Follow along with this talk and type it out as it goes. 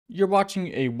You're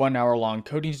watching a 1 hour long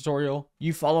coding tutorial,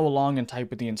 you follow along and type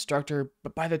with the instructor,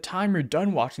 but by the time you're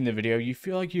done watching the video, you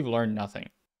feel like you've learned nothing.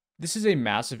 This is a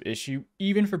massive issue,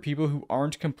 even for people who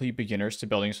aren't complete beginners to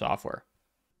building software.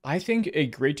 I think a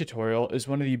great tutorial is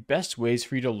one of the best ways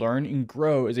for you to learn and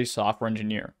grow as a software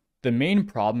engineer. The main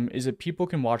problem is that people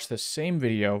can watch the same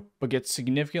video, but get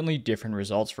significantly different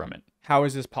results from it. How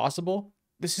is this possible?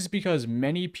 This is because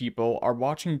many people are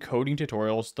watching coding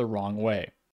tutorials the wrong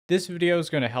way. This video is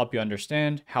going to help you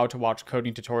understand how to watch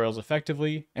coding tutorials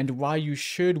effectively and why you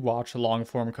should watch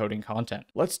long-form coding content.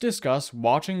 Let's discuss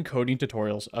watching coding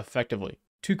tutorials effectively.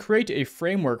 To create a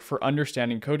framework for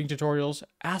understanding coding tutorials,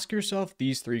 ask yourself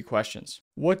these 3 questions.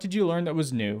 What did you learn that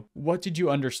was new? What did you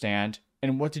understand?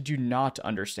 And what did you not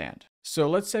understand? So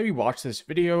let's say we watch this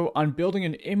video on building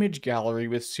an image gallery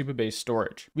with Supabase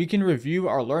storage. We can review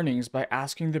our learnings by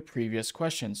asking the previous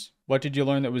questions. What did you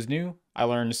learn that was new? I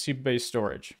learned Supabase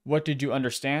storage. What did you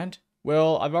understand?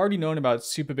 Well, I've already known about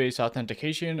Supabase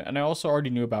authentication, and I also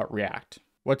already knew about React.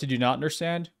 What did you not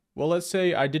understand? Well, let's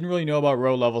say I didn't really know about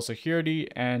row level security,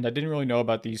 and I didn't really know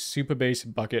about these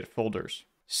Supabase bucket folders.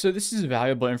 So this is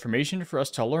valuable information for us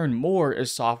to learn more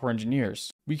as software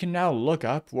engineers. We can now look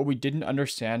up what we didn't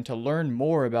understand to learn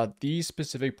more about these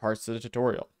specific parts of the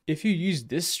tutorial. If you use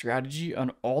this strategy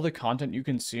on all the content you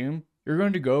consume, you're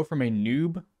going to go from a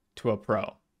noob to a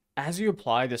pro. As you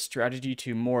apply this strategy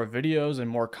to more videos and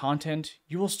more content,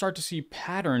 you will start to see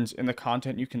patterns in the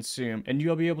content you consume, and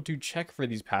you'll be able to check for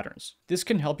these patterns. This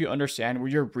can help you understand where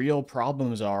your real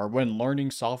problems are when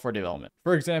learning software development.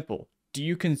 For example, do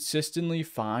you consistently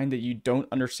find that you don't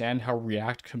understand how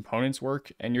React components work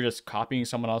and you're just copying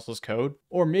someone else's code?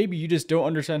 Or maybe you just don't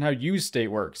understand how useState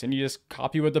works and you just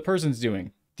copy what the person's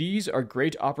doing. These are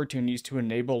great opportunities to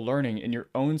enable learning in your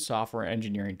own software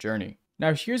engineering journey.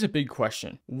 Now here's a big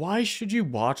question. Why should you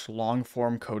watch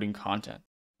long-form coding content?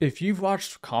 If you've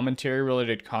watched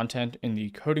commentary-related content in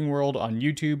the coding world on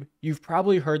YouTube, you've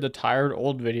probably heard the tired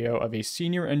old video of a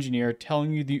senior engineer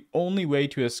telling you the only way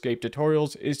to escape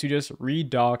tutorials is to just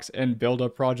read docs and build a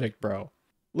project, bro.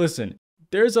 Listen,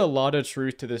 there's a lot of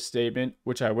truth to this statement,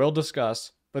 which I will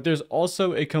discuss, but there's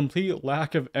also a complete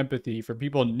lack of empathy for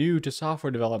people new to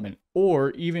software development, or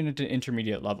even at an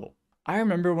intermediate level. I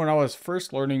remember when I was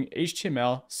first learning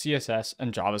HTML, CSS,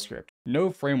 and JavaScript. No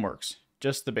frameworks,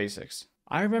 just the basics.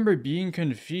 I remember being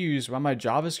confused why my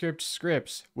JavaScript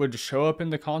scripts would show up in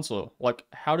the console. Like,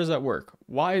 how does that work?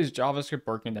 Why is JavaScript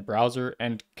working in the browser,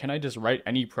 and can I just write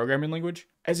any programming language?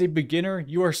 As a beginner,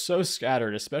 you are so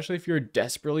scattered, especially if you're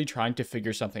desperately trying to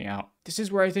figure something out. This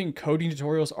is where I think coding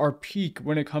tutorials are peak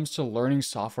when it comes to learning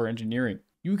software engineering.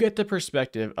 You get the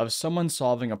perspective of someone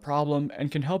solving a problem and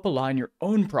can help align your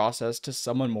own process to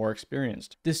someone more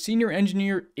experienced. The senior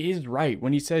engineer is right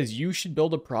when he says you should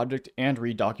build a project and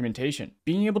read documentation.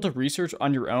 Being able to research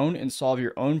on your own and solve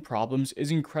your own problems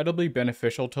is incredibly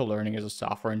beneficial to learning as a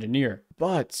software engineer.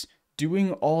 But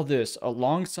doing all this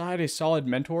alongside a solid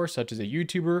mentor such as a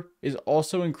YouTuber is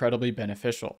also incredibly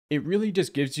beneficial. It really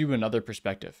just gives you another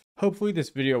perspective. Hopefully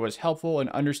this video was helpful in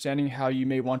understanding how you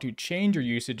may want to change your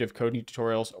usage of coding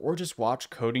tutorials or just watch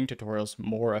coding tutorials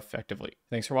more effectively.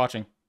 Thanks for watching.